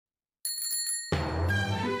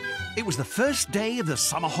It was the first day of the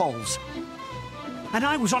summer halls, and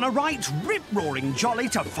I was on a right rip-roaring jolly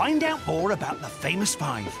to find out more about the famous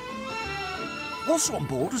five. Also on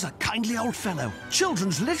board was a kindly old fellow,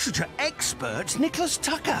 children's literature expert Nicholas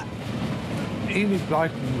Tucker. Enid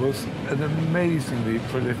Blyton was an amazingly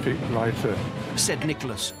prolific writer, said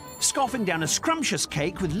Nicholas, scoffing down a scrumptious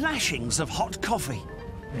cake with lashings of hot coffee.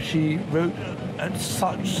 She wrote at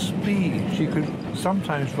such speed, she could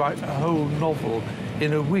sometimes write a whole novel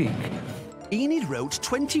in a week. Enid wrote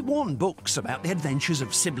 21 books about the adventures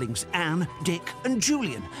of siblings Anne, Dick and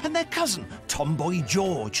Julian, and their cousin, Tomboy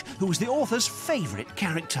George, who was the author's favourite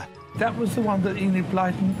character. That was the one that Enid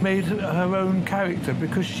Blyton made her own character,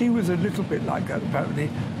 because she was a little bit like that, apparently,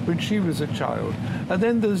 when she was a child. And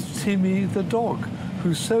then there's Timmy the dog,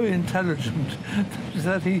 who's so intelligent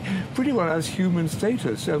that he pretty well has human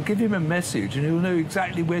status. So give him a message and he'll know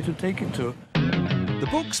exactly where to take it to. The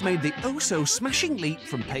books made the oh-so-smashing leap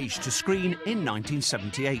from page to screen in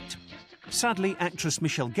 1978. Sadly, actress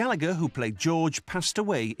Michelle Gallagher, who played George, passed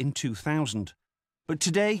away in 2000. But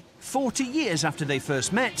today, 40 years after they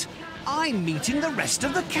first met, I'm meeting the rest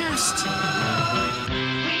of the cast. We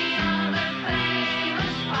are the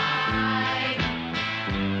famous five.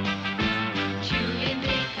 Julian,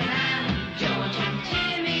 Dick and Anne, George and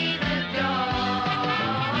Timmy the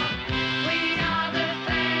dog. We are the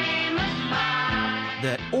famous five.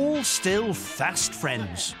 They're all still fast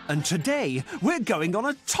friends. And today, we're going on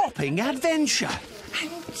a topping adventure.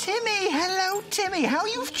 And Timmy, hello Timmy, how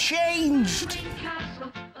you've changed.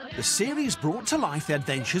 The series brought to life the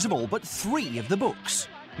adventures of all but 3 of the books.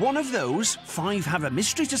 One of those, 5 Have a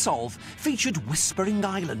Mystery to Solve, featured Whispering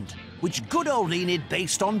Island, which good old Enid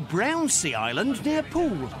based on Bronwsea Island near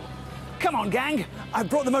Poole. Come on, gang. I've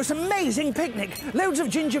brought the most amazing picnic. Loads of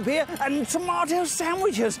ginger beer and tomato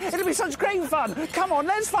sandwiches. It'll be such great fun. Come on,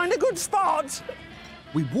 let's find a good spot.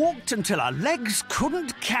 We walked until our legs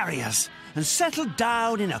couldn't carry us and settled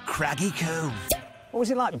down in a craggy cove. What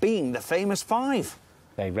was it like being the famous five?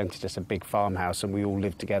 They rented us a big farmhouse and we all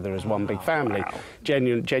lived together as one big family,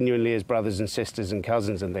 genuinely as brothers and sisters and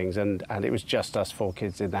cousins and things, and it was just us 4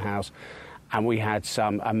 kids in the house. And we had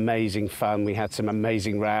some amazing fun, we had some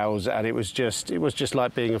amazing rows, and it was just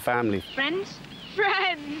like being a family. Friends?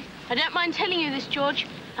 Friends! I don't mind telling you this, George.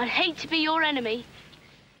 I'd hate to be your enemy.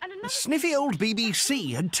 The sniffy old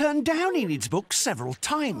BBC had turned down Enid's book several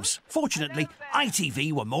times. Fortunately,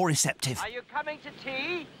 ITV were more receptive. Are you coming to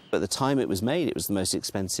tea? At the time it was made, it was the most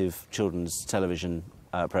expensive children's television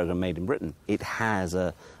programme made in Britain. It has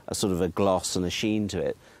a sort of a gloss and a sheen to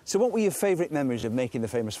it. So what were your favourite memories of making the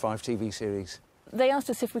famous 5 TV series? They asked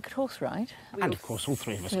us if we could horse ride. And of course all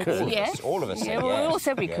 3 of us could. Yes. All of us. Yeah, well, we all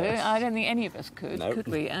said we could. I don't think any of us could, could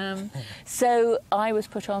we? So I was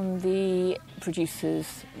put on the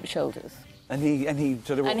producer's shoulders. And he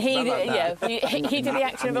sort of... And he did the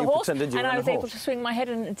action of a horse, and I was able to swing my head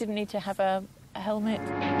and didn't need to have a helmet.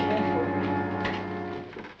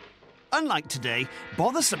 Unlike today,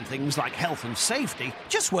 bothersome things like health and safety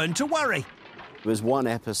just weren't to worry. There was one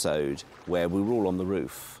episode where we were all on the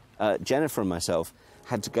roof. Jennifer and myself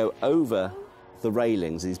had to go over the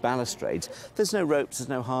railings, these balustrades. There's no ropes, there's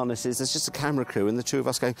no harnesses, there's just a camera crew and the 2 of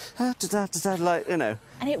us going, like, you know.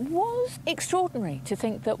 And it was extraordinary to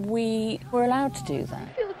think that we were allowed to do that.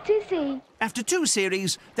 I feel dizzy. After 2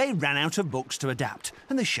 series, they ran out of books to adapt,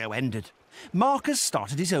 and the show ended. Marcus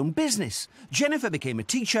started his own business. Jennifer became a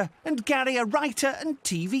teacher, and Gary a writer and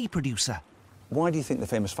TV producer. Why do you think the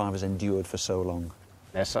famous five has endured for so long?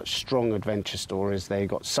 They're such strong adventure stories. They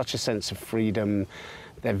got such a sense of freedom.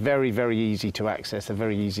 They're very, very easy to access. They're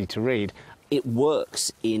very easy to read. It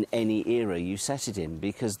works in any era you set it in,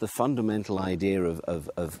 because the fundamental idea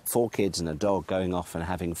of 4 kids and a dog going off and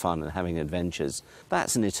having fun and having adventures,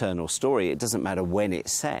 that's an eternal story. It doesn't matter when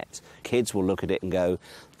it's set. Kids will look at it and go,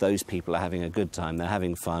 those people are having a good time, they're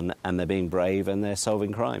having fun, and they're being brave and they're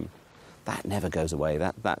solving crime. That never goes away.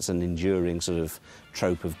 That's an enduring sort of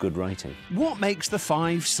trope of good writing. What makes the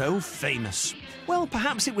five so famous? Well,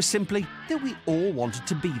 perhaps it was simply that we all wanted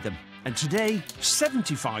to be them. And today,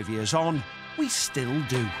 75 years on, we still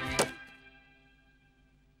do.